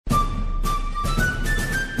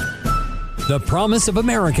The promise of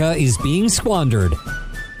America is being squandered.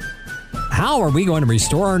 How are we going to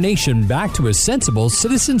restore our nation back to a sensible,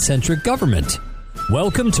 citizen-centric government?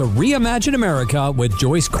 Welcome to Reimagine America with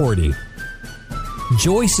Joyce Cordy.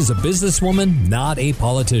 Joyce is a businesswoman, not a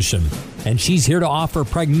politician, and she's here to offer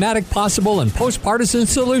pragmatic, possible, and post-partisan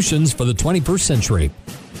solutions for the 21st century.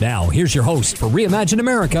 Now, here's your host for Reimagine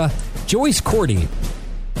America, Joyce Cordy.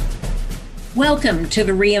 Welcome to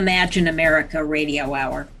the Reimagine America Radio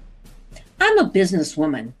Hour. I'm a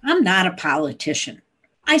businesswoman. I'm not a politician.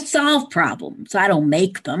 I solve problems. I don't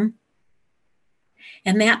make them.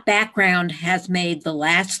 And that background has made the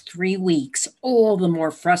last 3 weeks all the more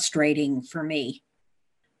frustrating for me.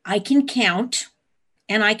 I can count,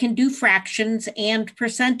 and I can do fractions and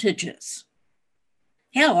percentages.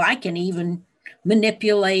 Hell, I can even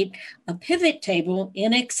manipulate a pivot table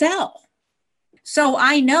in Excel. So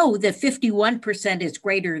I know that 51% is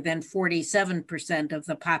greater than 47% of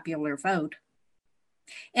the popular vote.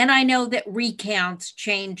 And I know that recounts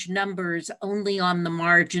change numbers only on the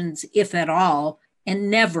margins, if at all, and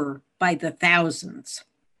never by the thousands.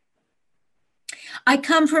 I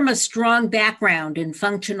come from a strong background in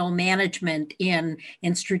functional management and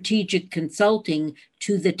strategic consulting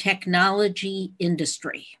to the technology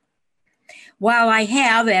industry. While I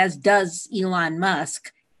have, as does Elon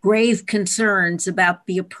Musk, grave concerns about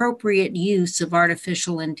the appropriate use of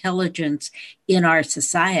artificial intelligence in our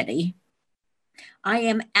society, I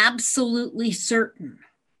am absolutely certain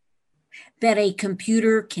that a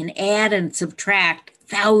computer can add and subtract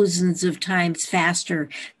thousands of times faster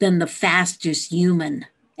than the fastest human,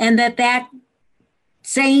 and that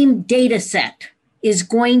same data set is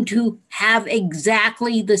going to have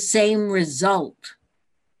exactly the same result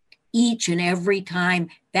each and every time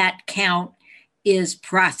that count is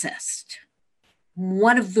processed.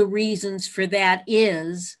 One of the reasons for that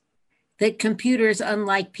is that computers,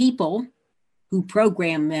 unlike people who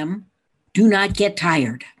program them, do not get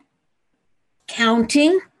tired.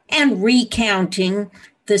 Counting and recounting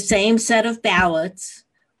the same set of ballots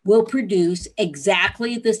will produce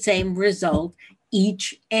exactly the same result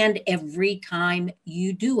each and every time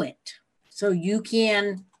you do it. So you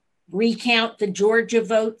can recount the Georgia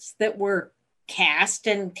votes that were cast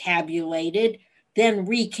and tabulated, then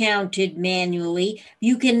recounted manually.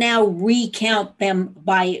 You can now recount them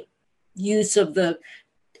by use of the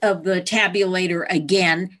tabulator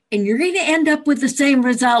again, and you're going to end up with the same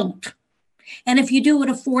result. And if you do it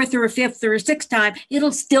a fourth or a fifth or a sixth time,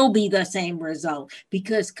 it'll still be the same result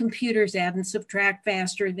because computers add and subtract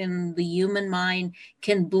faster than the human mind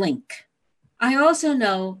can blink. I also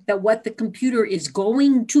know that what the computer is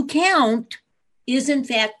going to count is in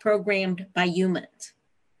fact programmed by humans.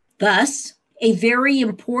 Thus, a very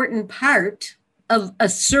important part of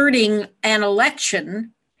asserting an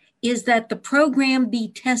election is that the program be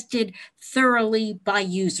tested thoroughly by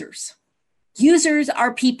users. Users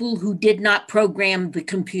are people who did not program the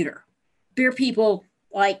computer. They're people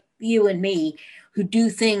like you and me who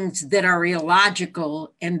do things that are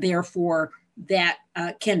illogical and therefore that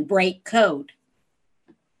can break code.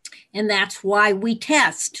 And that's why we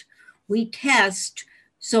test. We test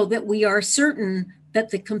so that we are certain that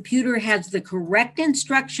the computer has the correct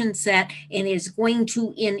instruction set and is going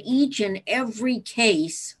to, in each and every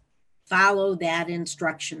case, follow that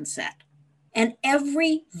instruction set. And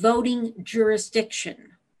every voting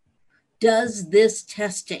jurisdiction does this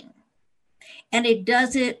testing. And it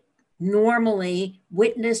does it normally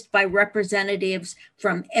witnessed by representatives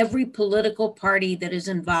from every political party that is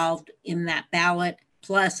involved in that ballot,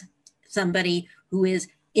 plus somebody who is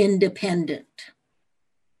independent.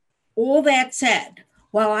 All that said,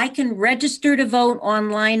 while I can register to vote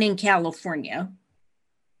online in California,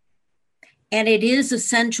 and it is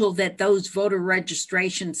essential that those voter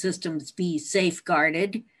registration systems be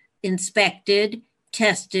safeguarded, inspected,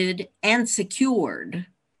 tested, and secured,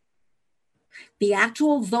 the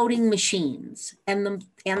actual voting machines and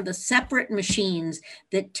the separate machines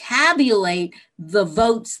that tabulate the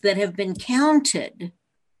votes that have been counted,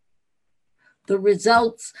 the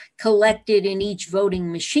results collected in each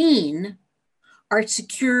voting machine are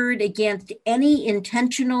secured against any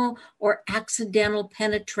intentional or accidental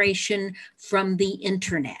penetration from the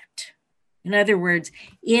internet. In other words,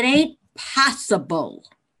 it ain't possible.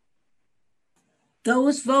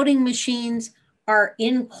 Those voting machines are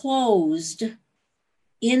enclosed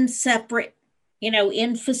in separate,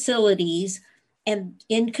 in facilities and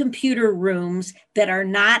in computer rooms that are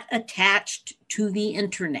not attached to the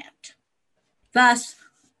internet. Thus,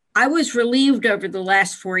 I was relieved over the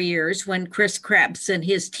last 4 years when Chris Krebs and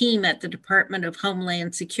his team at the Department of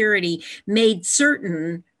Homeland Security made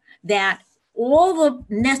certain that all the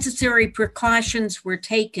necessary precautions were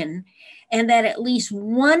taken and that at least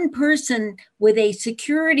one person with a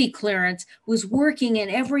security clearance was working in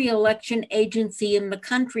every election agency in the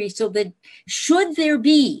country, so that should there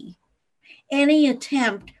be any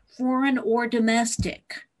attempt, foreign or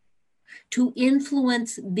domestic, to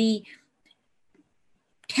influence the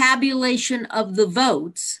tabulation of the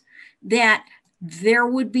votes, that there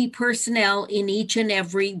would be personnel in each and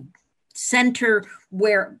every center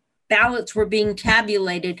where ballots were being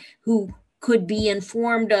tabulated who could be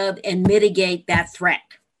informed of and mitigate that threat.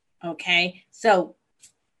 Okay, so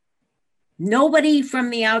nobody from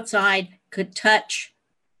the outside could touch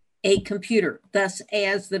a computer. Thus,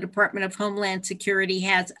 as the Department of Homeland Security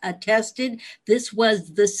has attested, this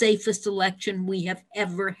was the safest election we have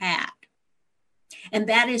ever had. And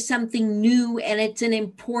that is something new, and it's an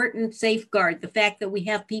important safeguard. The fact that we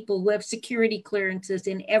have people who have security clearances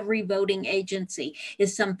in every voting agency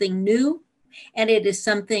is something new, and it is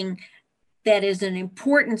something that is an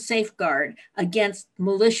important safeguard against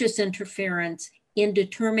malicious interference in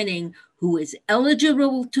determining who is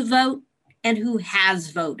eligible to vote and who has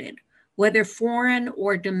voted, whether foreign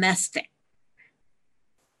or domestic.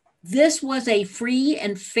 This was a free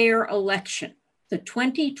and fair election. The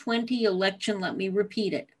 2020 election, let me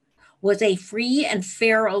repeat it, was a free and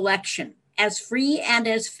fair election, as free and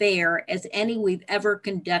as fair as any we've ever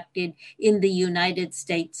conducted in the United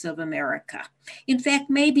States of America. In fact,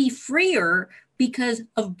 maybe freer because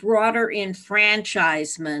of broader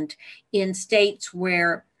enfranchisement in states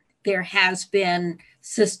where there has been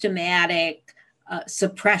systematic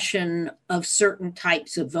suppression of certain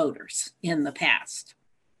types of voters in the past.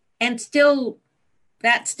 And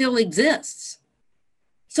that still exists.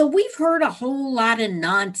 So we've heard a whole lot of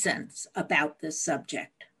nonsense about this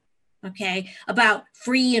subject, okay, about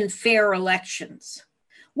free and fair elections.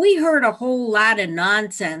 We heard a whole lot of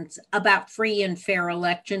nonsense about free and fair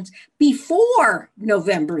elections before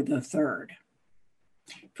November the 3rd.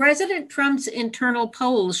 President Trump's internal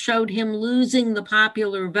polls showed him losing the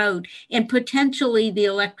popular vote and potentially the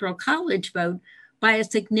Electoral College vote by a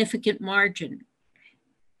significant margin.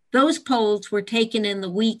 Those polls were taken in the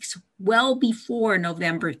weeks well before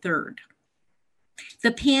November 3rd.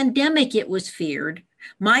 The pandemic, it was feared,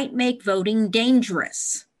 might make voting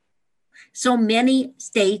dangerous. So many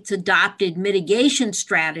states adopted mitigation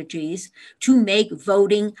strategies to make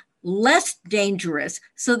voting less dangerous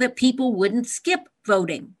so that people wouldn't skip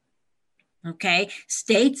voting. Okay,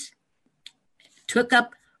 states took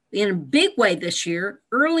up in a big way this year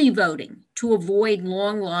early voting to avoid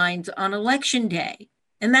long lines on election day.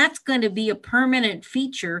 And that's going to be a permanent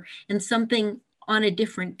feature and something on a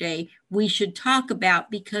different day we should talk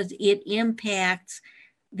about because it impacts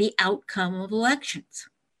the outcome of elections.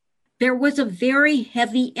 There was a very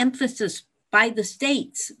heavy emphasis by the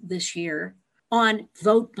states this year on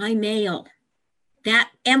vote by mail.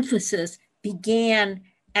 That emphasis began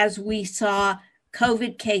as we saw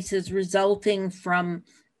COVID cases resulting from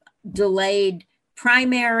delayed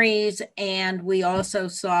primaries, and we also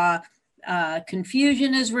saw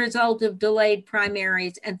confusion as a result of delayed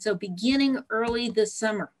primaries. And so beginning early this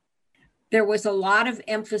summer, there was a lot of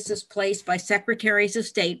emphasis placed by secretaries of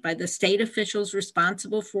state, by the state officials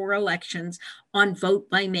responsible for elections, on vote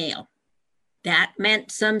by mail. That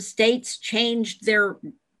meant some states changed their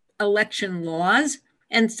election laws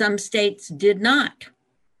and some states did not.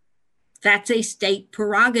 That's a state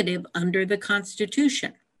prerogative under the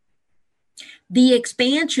Constitution. The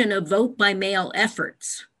expansion of vote by mail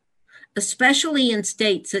efforts, especially in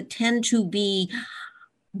states that tend to be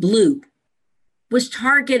blue, was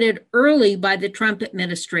targeted early by the Trump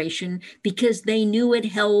administration because they knew it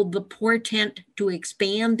held the portent to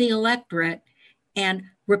expand the electorate, and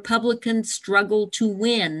Republicans struggled to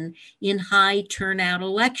win in high turnout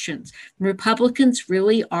elections. Republicans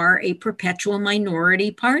really are a perpetual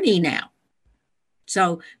minority party now.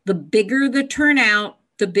 So the bigger the turnout,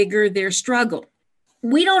 the bigger their struggle.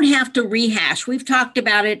 We don't have to rehash. We've talked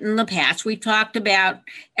about it in the past. We've talked about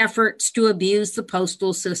efforts to abuse the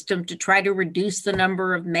postal system to try to reduce the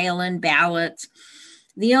number of mail-in ballots.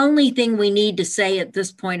 The only thing we need to say at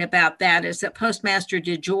this point about that is that Postmaster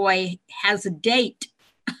DeJoy has a date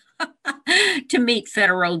to meet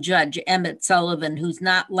federal judge Emmett Sullivan, who's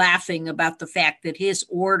not laughing about the fact that his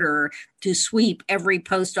order to sweep every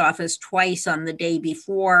post office twice on the day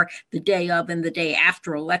before, the day of, and the day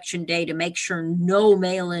after Election Day to make sure no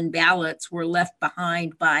mail-in ballots were left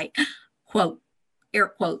behind by, quote, air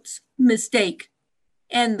quotes, mistake,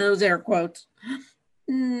 end those air quotes.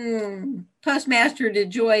 Postmaster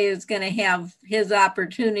DeJoy is going to have his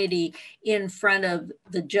opportunity in front of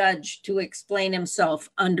the judge to explain himself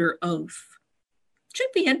under oath.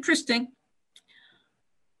 Should be interesting.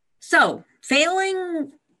 So,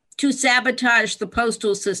 failing to sabotage the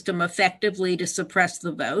postal system effectively to suppress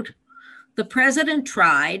the vote. The president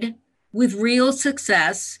tried, with real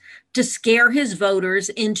success, to scare his voters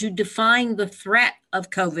into defying the threat of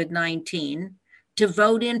COVID-19 to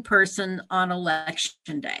vote in person on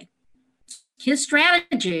Election Day. His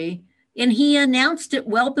strategy, and he announced it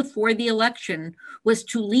well before the election, was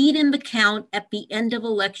to lead in the count at the end of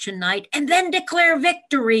election night and then declare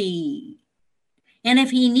victory. And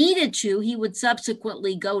if he needed to, he would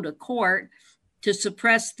subsequently go to court to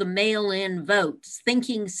suppress the mail-in votes,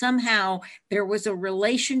 thinking somehow there was a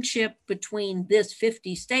relationship between this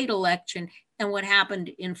 50-state election and what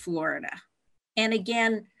happened in Florida. And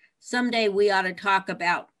again, someday we ought to talk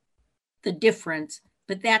about the difference,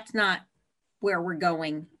 but that's not where we're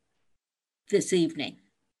going this evening.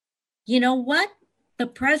 You know what? The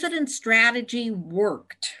president's strategy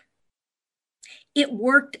worked. It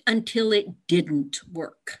worked until it didn't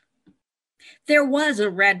work. There was a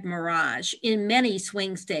red mirage in many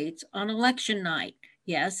swing states on election night.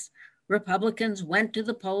 Yes, Republicans went to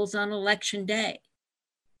the polls on election day.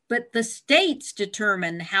 But the states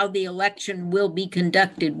determine how the election will be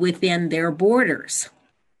conducted within their borders.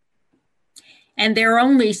 And there are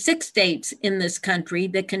only 6 states in this country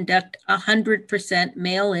that conduct 100%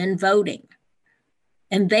 mail-in voting.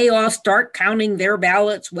 And they all start counting their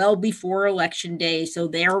ballots well before election day, so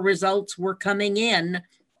their results were coming in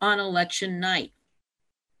on election night.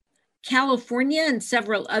 California and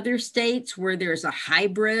several other states where there's a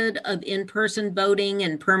hybrid of in-person voting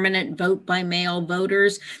and permanent vote-by-mail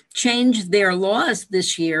voters changed their laws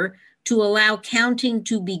this year to allow counting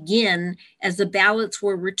to begin as the ballots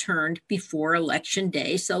were returned before election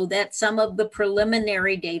day, so that some of the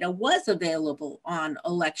preliminary data was available on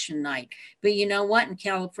election night. But you know what? In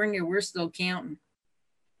California, we're still counting.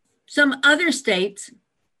 Some other states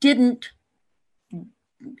didn't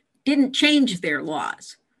change their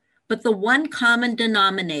laws, but the one common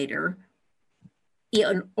denominator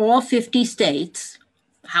in all 50 states,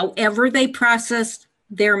 however they processed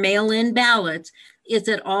their mail-in ballots, is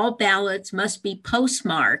that all ballots must be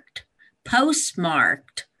postmarked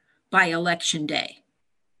by election day.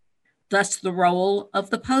 Thus the role of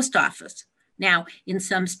the post office. Now, in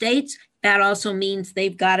some states, that also means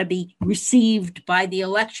they've got to be received by the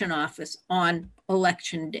election office on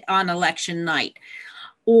election night,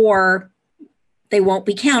 or they won't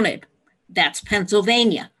be counted. That's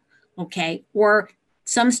Pennsylvania, okay? Or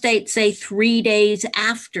some states say 3 days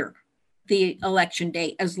after the election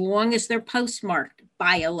day, as long as they're postmarked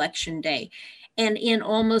by election day. And in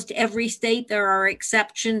almost every state, there are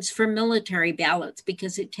exceptions for military ballots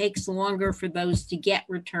because it takes longer for those to get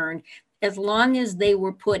returned, as long as they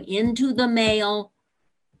were put into the mail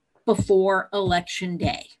before election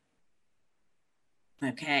day.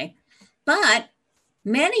 Okay, but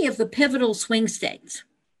many of the pivotal swing states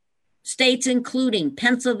including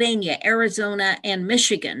Pennsylvania, Arizona, and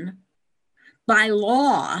Michigan, by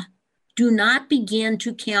law, do not begin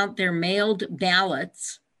to count their mailed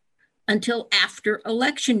ballots until after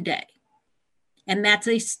election day. And that's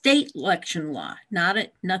a state election law,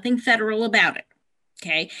 nothing federal about it,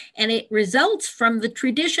 okay? And it results from the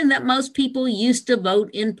tradition that most people used to vote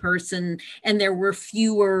in person, and there were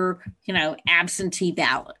fewer, absentee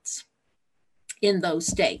ballots in those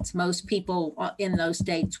states. Most people in those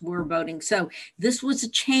states were voting. So this was a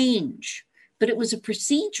change, but it was a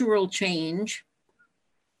procedural change.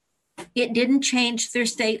 It didn't change their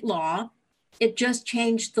state law. It just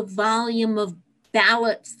changed the volume of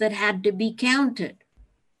ballots that had to be counted.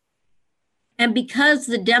 And because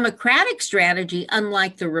the Democratic strategy,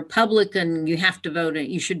 unlike the Republican, you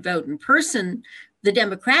should vote in person, the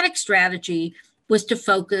Democratic strategy was to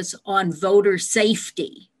focus on voter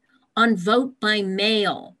safety, on vote by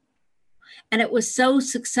mail. And it was so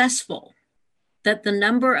successful that the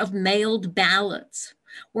number of mailed ballots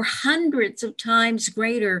were hundreds of times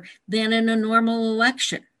greater than in a normal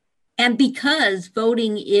election. And because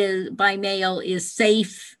voting by mail is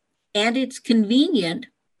safe and it's convenient,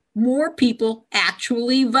 more people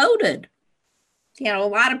actually voted. A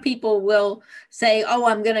lot of people will say, oh,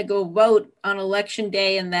 I'm going to go vote on election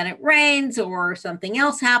day, and then it rains or something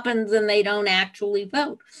else happens and they don't actually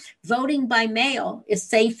vote. Voting by mail is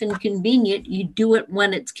safe and convenient. You do it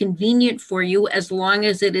when it's convenient for you, as long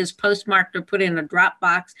as it is postmarked or put in a drop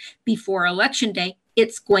box before election day,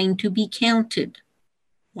 it's going to be counted.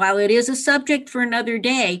 While it is a subject for another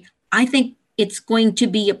day, I think it's going to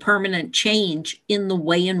be a permanent change in the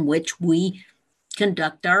way in which we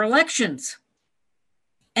conduct our elections.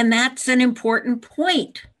 And that's an important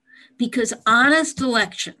point, because honest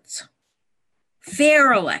elections,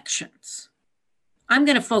 fair elections, I'm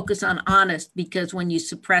going to focus on honest because when you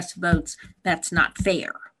suppress votes, that's not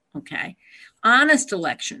fair. Okay. Honest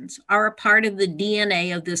elections are a part of the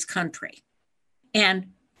DNA of this country.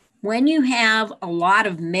 And when you have a lot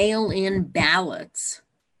of mail-in ballots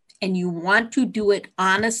and you want to do it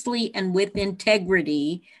honestly and with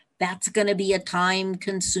integrity, that's going to be a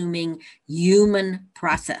time-consuming human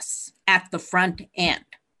process at the front end.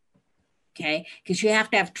 Okay, because you have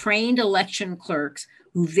to have trained election clerks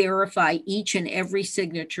who verify each and every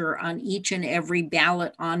signature on each and every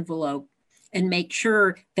ballot envelope and make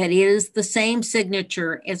sure that it is the same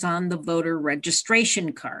signature as on the voter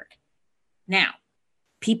registration card. Now,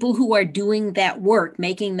 people who are doing that work,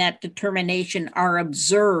 making that determination, are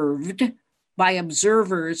observed by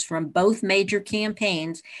observers from both major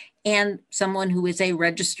campaigns and someone who is a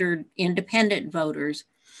registered independent voters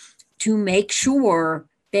to make sure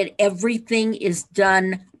that everything is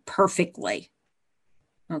done perfectly,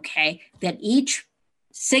 okay? That each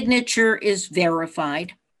signature is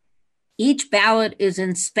verified, each ballot is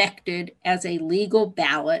inspected as a legal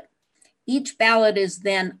ballot, each ballot is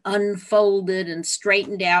then unfolded and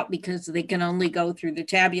straightened out because they can only go through the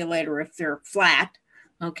tabulator if they're flat,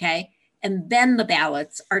 okay? And then the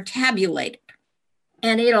ballots are tabulated.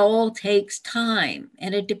 And it all takes time,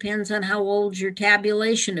 and it depends on how old your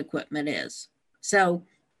tabulation equipment is. So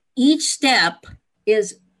each step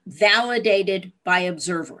is validated by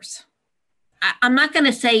observers. I'm not going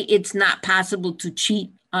to say it's not possible to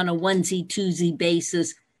cheat on a onesie-twosie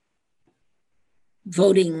basis,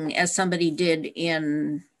 voting as somebody did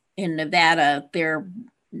in Nevada, their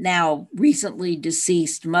now recently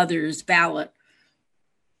deceased mother's ballot.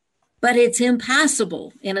 But it's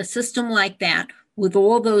impossible in a system like that with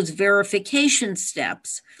all those verification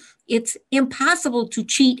steps. It's impossible to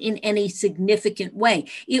cheat in any significant way.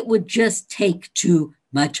 It would just take too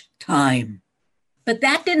much time. But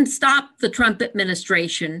that didn't stop the Trump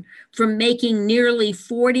administration from making nearly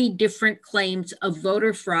 40 different claims of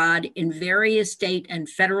voter fraud in various state and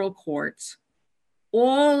federal courts,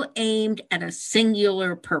 all aimed at a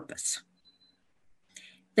singular purpose.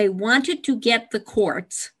 They wanted to get the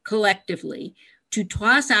courts collectively to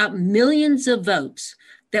toss out millions of votes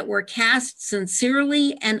that were cast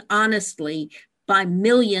sincerely and honestly by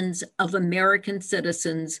millions of American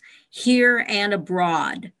citizens here and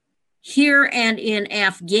abroad, here and in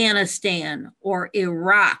Afghanistan or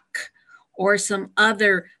Iraq or some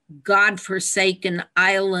other godforsaken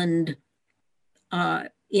island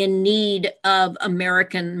in need of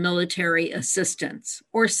American military assistance,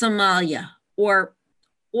 or Somalia, or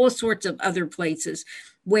all sorts of other places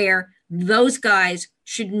where those guys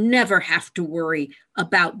should never have to worry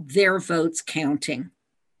about their votes counting.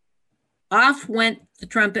 Off went the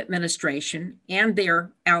Trump administration and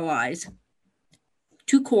their allies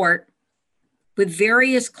to court with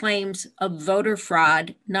various claims of voter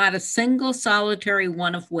fraud, not a single solitary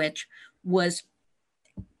one of which was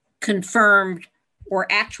confirmed or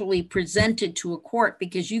actually presented to a court,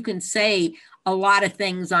 because you can say a lot of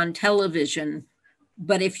things on television,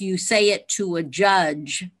 but if you say it to a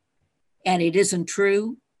judge and it isn't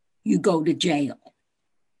true, you go to jail.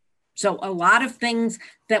 So a lot of things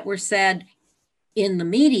that were said in the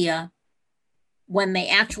media, when they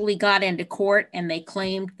actually got into court and they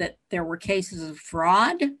claimed that there were cases of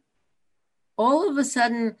fraud, all of a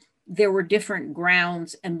sudden there were different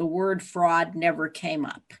grounds and the word fraud never came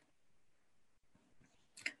up.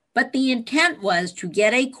 But the intent was to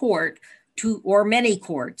get a court or many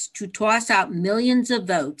courts to toss out millions of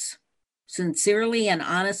votes, sincerely and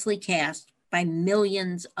honestly cast by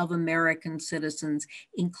millions of American citizens,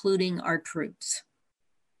 including our troops.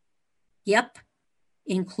 Yep,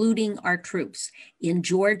 including our troops. In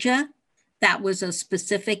Georgia, that was a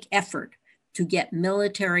specific effort to get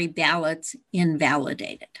military ballots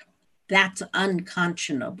invalidated. That's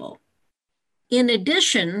unconscionable. In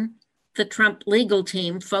addition, the Trump legal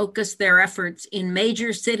team focused their efforts in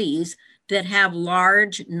major cities that have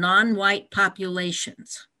large non-white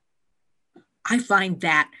populations. I find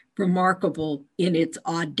that remarkable in its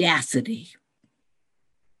audacity,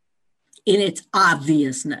 in its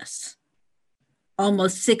obviousness.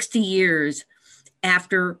 Almost 60 years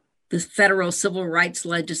after the federal civil rights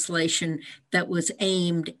legislation that was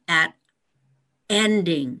aimed at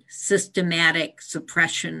ending systematic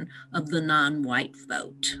suppression of the non-white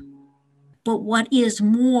vote. But what is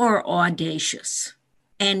more audacious,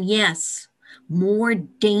 and yes, more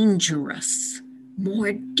dangerous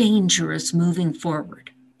moving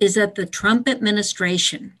forward, is that the Trump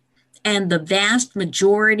administration and the vast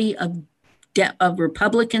majority of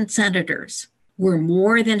Republican senators were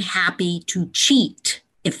more than happy to cheat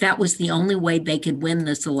if that was the only way they could win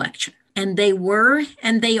this election. And they were,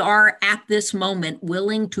 and they are at this moment,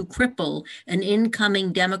 willing to cripple an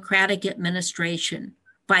incoming Democratic administration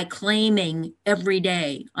by claiming every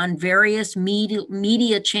day on various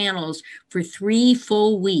media channels for 3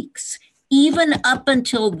 full weeks, even up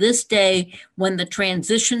until this day when the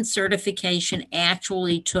transition certification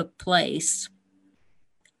actually took place,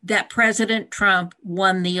 that President Trump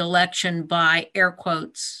won the election by, air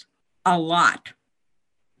quotes, a lot,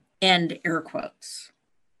 end air quotes.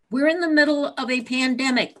 We're in the middle of a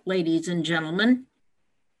pandemic, ladies and gentlemen.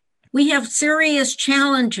 We have serious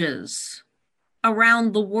challenges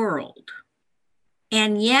around the world,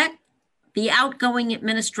 and yet the outgoing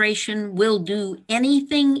administration will do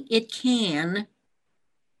anything it can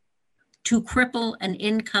to cripple an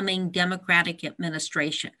incoming Democratic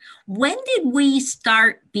administration. When did we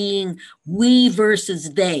start being we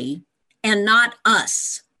versus they and not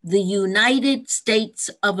us, the United States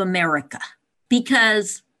of America?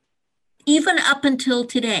 Because even up until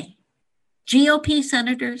today, GOP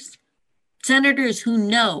senators who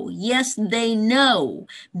know, yes, they know,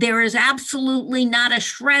 there is absolutely not a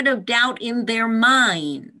shred of doubt in their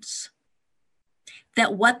minds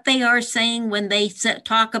that what they are saying when they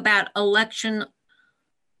talk about election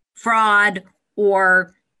fraud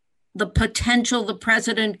or the potential the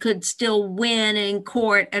president could still win in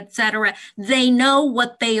court, etc., they know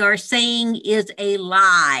what they are saying is a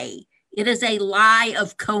lie. It is a lie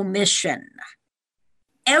of commission.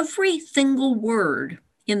 Every single word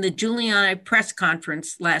in the Giuliani press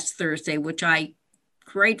conference last Thursday, which I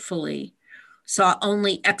gratefully saw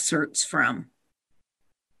only excerpts from,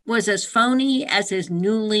 was as phony as his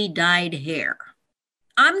newly dyed hair.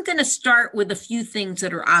 I'm going to start with a few things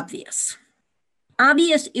that are obvious.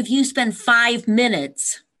 Obvious if you spend 5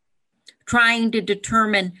 minutes trying to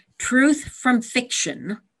determine truth from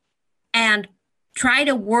fiction and try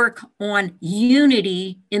to work on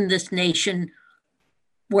unity in this nation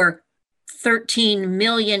where 13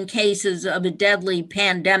 million cases of a deadly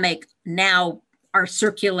pandemic now are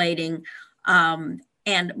circulating,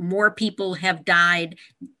 and more people have died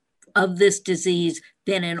of this disease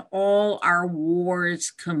than in all our wars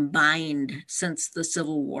combined since the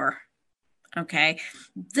Civil War. Okay,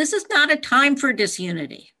 this is not a time for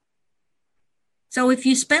disunity. So if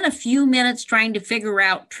you spent a few minutes trying to figure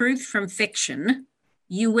out truth from fiction,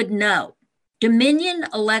 you would know. Dominion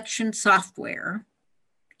election software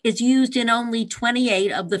is used in only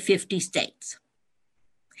 28 of the 50 states.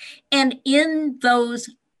 And in those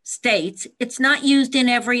states, it's not used in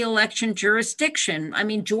every election jurisdiction. I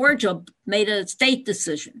mean, Georgia made a state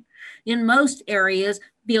decision. In most areas,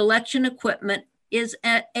 the election equipment is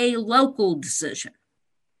a local decision.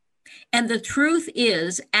 And the truth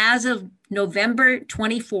is, as of November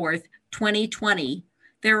 24th, 2020,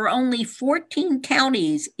 there are only 14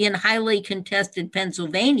 counties in highly contested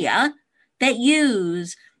Pennsylvania that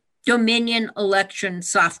use Dominion election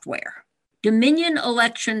software. Dominion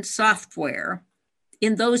election software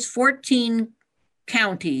in those 14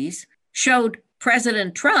 counties showed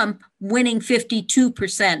President Trump winning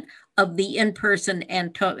 52% of the in-person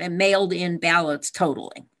and mailed-in ballots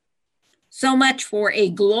totaling. So much for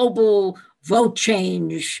a global vote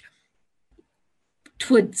change.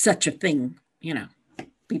 Twould such a thing,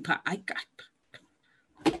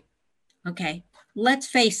 Okay, let's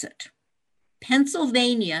face it.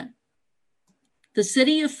 Pennsylvania, the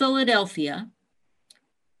city of Philadelphia,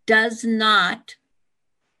 does not,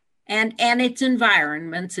 and its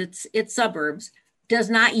environments, its suburbs,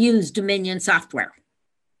 does not use Dominion software.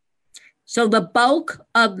 So the bulk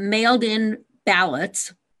of mailed-in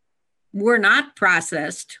ballots were not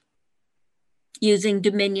processed using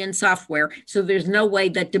Dominion software. So there's no way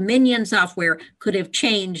that Dominion software could have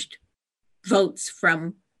changed votes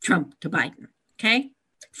from Trump to Biden, okay?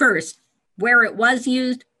 First, where it was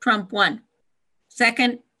used, Trump won.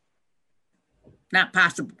 Second, not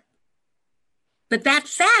possible. But that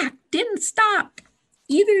fact didn't stop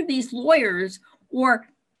either these lawyers or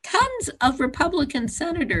tons of Republican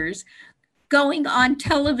senators going on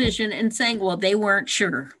television and saying, well, they weren't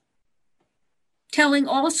sure. Telling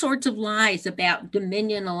all sorts of lies about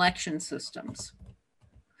Dominion election systems,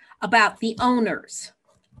 about the owners,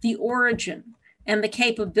 the origin, and the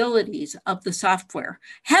capabilities of the software.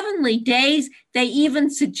 Heavenly days, they even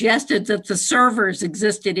suggested that the servers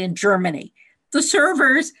existed in Germany. The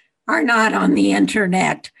servers are not on the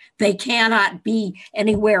internet. They cannot be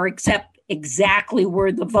anywhere except exactly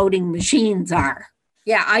where the voting machines are.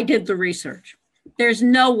 Yeah, I did the research. There's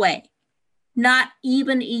no way, not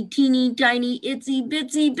even a teeny tiny, itsy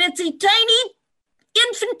bitsy tiny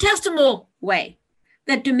infinitesimal way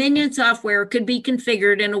that Dominion software could be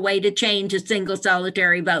configured in a way to change a single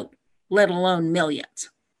solitary vote, let alone millions.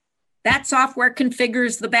 That software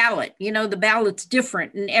configures the ballot. The ballot's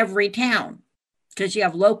different in every town because you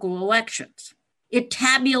have local elections. It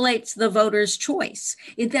tabulates the voter's choice.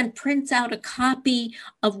 It then prints out a copy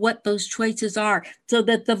of what those choices are so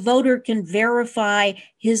that the voter can verify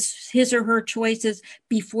his or her choices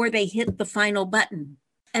before they hit the final button.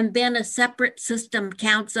 And then a separate system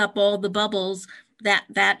counts up all the bubbles that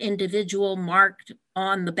that individual marked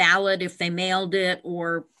on the ballot if they mailed it,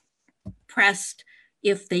 or pressed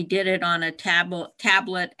if they did it on a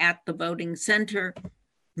tablet at the voting center.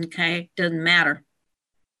 Okay, doesn't matter.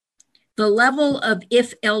 The level of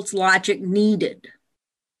if-else logic needed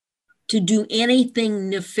to do anything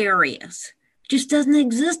nefarious just doesn't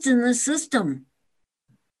exist in the system.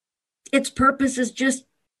 Its purpose is just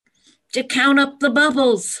to count up the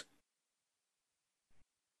bubbles.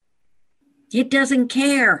 It doesn't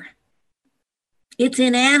care. It's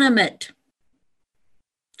inanimate.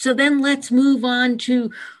 So then let's move on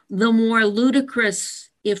to the more ludicrous,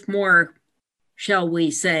 if more, shall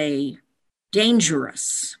we say,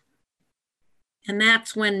 dangerous. And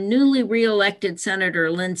that's when newly reelected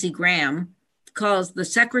Senator Lindsey Graham calls the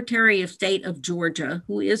Secretary of State of Georgia,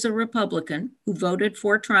 who is a Republican, who voted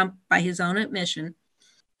for Trump by his own admission,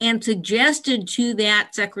 and suggested to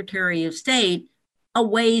that Secretary of State a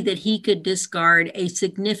way that he could discard a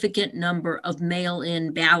significant number of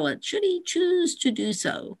mail-in ballots, should he choose to do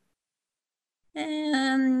so.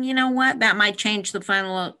 And you know what? That might change the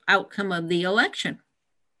final outcome of the election.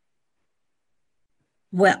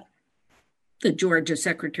 Well, the Georgia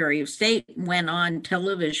Secretary of State went on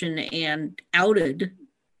television and outed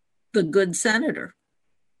the good senator.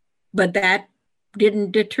 But that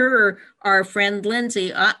didn't deter our friend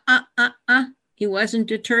Lindsey. He wasn't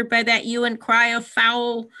deterred by that hue and cry of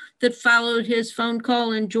foul that followed his phone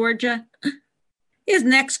call in Georgia. His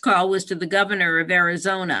next call was to the governor of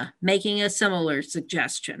Arizona, making a similar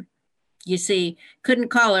suggestion. You see, couldn't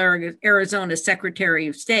call Arizona Secretary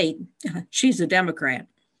of State. She's a Democrat.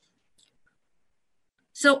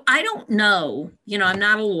 So I don't know, I'm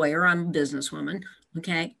not a lawyer, I'm a businesswoman,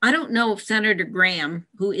 okay? I don't know if Senator Graham,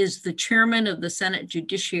 who is the chairman of the Senate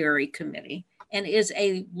Judiciary Committee and is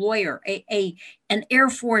a lawyer, an Air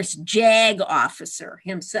Force JAG officer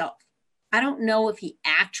himself, I don't know if he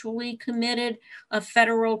actually committed a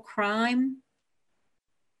federal crime,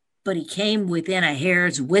 but he came within a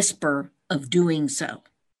hair's whisper of doing so.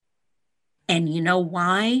 And you know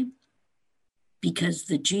why? Because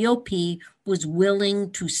the GOP was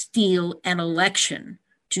willing to steal an election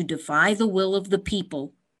to defy the will of the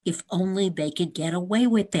people if only they could get away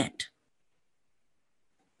with it.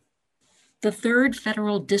 The Third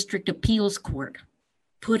Federal District Appeals Court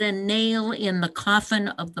put a nail in the coffin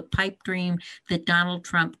of the pipe dream that Donald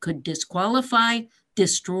Trump could disqualify,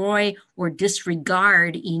 destroy, or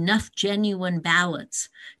disregard enough genuine ballots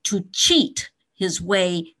to cheat his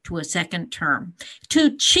way to a second term,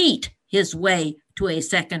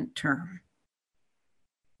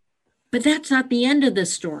 But that's not the end of the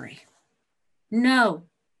story. No,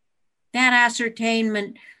 that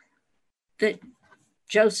ascertainment that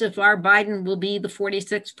Joseph R. Biden will be the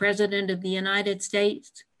 46th president of the United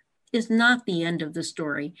States is not the end of the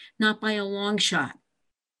story, not by a long shot,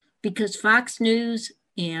 because Fox News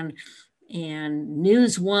and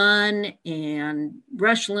News One and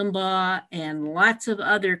Rush Limbaugh and lots of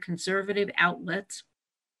other conservative outlets,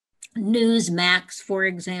 Newsmax, for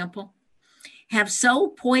example, have so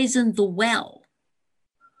poisoned the well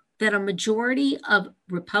that a majority of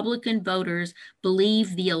Republican voters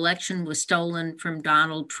believe the election was stolen from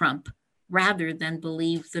Donald Trump rather than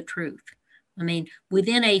believe the truth. I mean,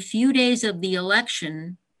 within a few days of the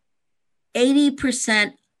election,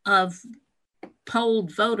 80% of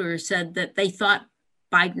polled voters said that they thought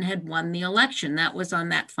Biden had won the election. That was on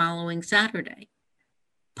that following Saturday.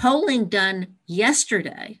 Polling done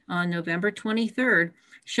yesterday on November 23rd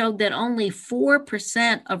showed that only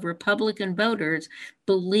 4% of Republican voters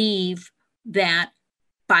believe that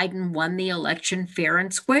Biden won the election fair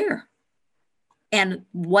and square. And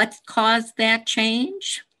what caused that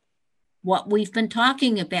change? What we've been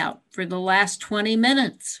talking about for the last 20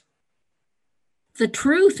 minutes. The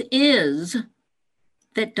truth is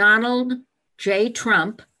that Donald J.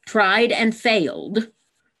 Trump tried and failed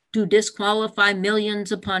to disqualify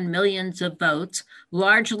millions upon millions of votes,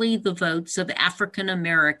 largely the votes of African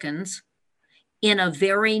Americans, in a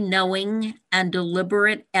very knowing and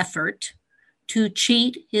deliberate effort to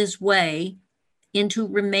cheat his way into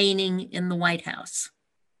remaining in the White House.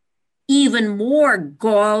 Even more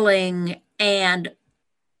galling and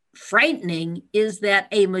frightening is that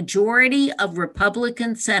a majority of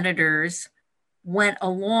Republican senators went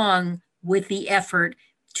along with the effort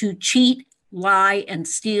to cheat, lie, and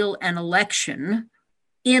steal an election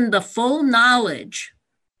in the full knowledge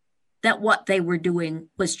that what they were doing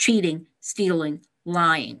was cheating, stealing,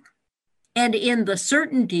 lying. And in the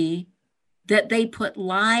certainty that they put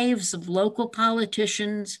lives of local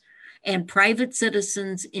politicians and private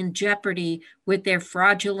citizens in jeopardy with their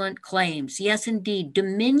fraudulent claims. Yes, indeed,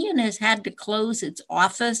 Dominion has had to close its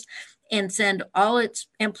office and send all its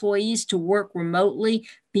employees to work remotely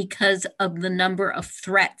because of the number of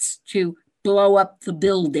threats to blow up the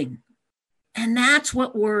building. And that's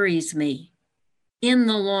what worries me in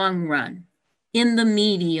the long run, in the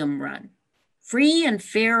medium run. Free and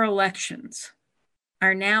fair elections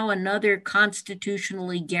are now another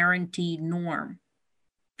constitutionally guaranteed norm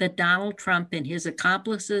that Donald Trump and his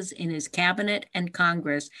accomplices in his cabinet and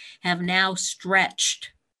Congress have now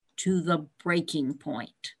stretched to the breaking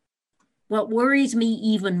point. What worries me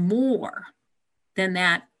even more than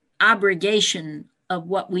that abrogation of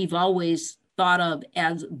what we've always thought of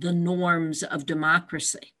as the norms of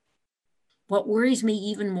democracy, what worries me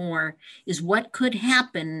even more is what could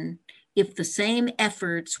happen if the same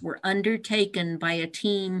efforts were undertaken by a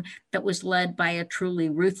team that was led by a truly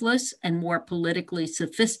ruthless and more politically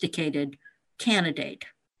sophisticated candidate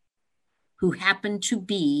who happened to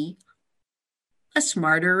be a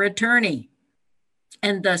smarter attorney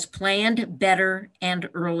and thus planned better and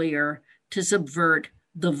earlier to subvert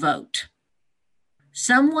the vote.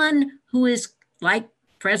 Someone who is, like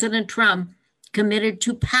President Trump, committed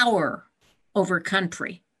to power over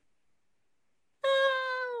country.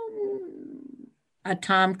 A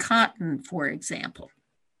Tom Cotton, for example.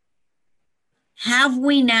 Have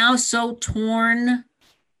we now so torn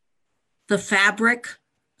the fabric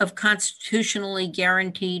of constitutionally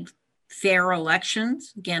guaranteed fair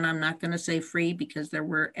elections? Again, I'm not going to say free because there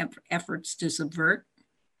were efforts to subvert.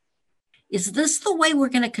 Is this the way we're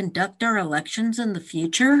going to conduct our elections in the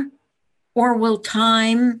future? Or will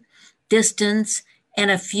time, distance, and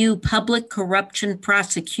a few public corruption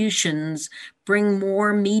prosecutions bring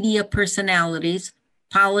more media personalities,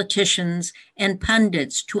 politicians, and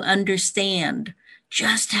pundits to understand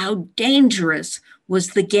just how dangerous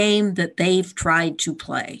was the game that they've tried to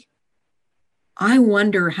play? I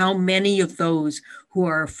wonder how many of those who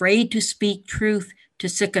are afraid to speak truth to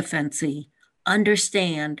sycophancy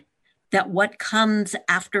understand that what comes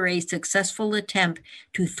after a successful attempt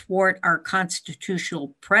to thwart our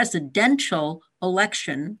constitutional presidential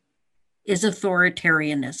election is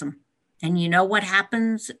authoritarianism. And you know what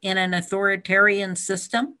happens in an authoritarian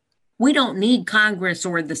system? We don't need Congress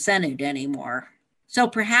or the Senate anymore. So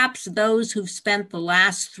perhaps those who've spent the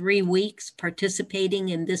last 3 weeks participating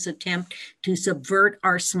in this attempt to subvert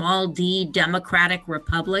our small d democratic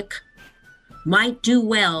republic might do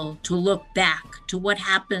well to look back to what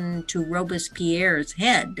happened to Robespierre's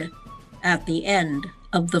head at the end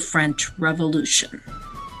of the French Revolution.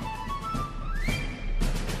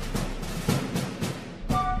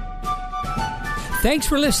 Thanks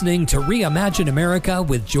for listening to Reimagine America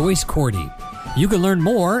with Joyce Cordy. You can learn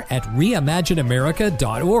more at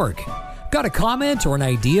reimagineamerica.org. Got a comment or an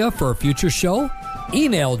idea for a future show?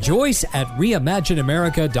 Email Joyce at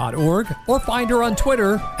reimagineamerica.org or find her on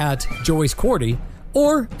Twitter at Joyce Cordy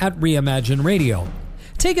or at Reimagine Radio.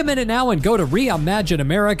 Take a minute now and go to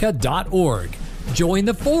reimagineamerica.org. Join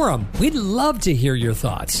the forum. We'd love to hear your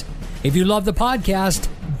thoughts. If you love the podcast,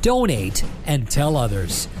 donate and tell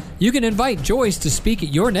others. You can invite Joyce to speak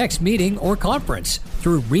at your next meeting or conference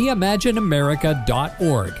through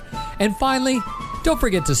reimagineamerica.org. And finally, don't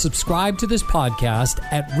forget to subscribe to this podcast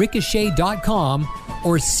at ricochet.com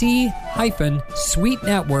or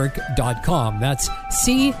c-suitenetwork.com. That's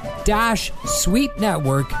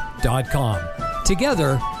c-suitenetwork.com.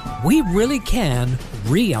 Together, we really can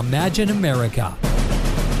reimagine America.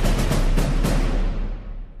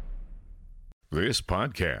 This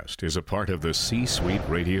podcast is a part of the C-Suite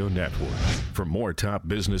Radio Network. For more top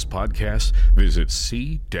business podcasts, visit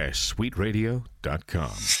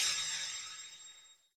c-suiteradio.com.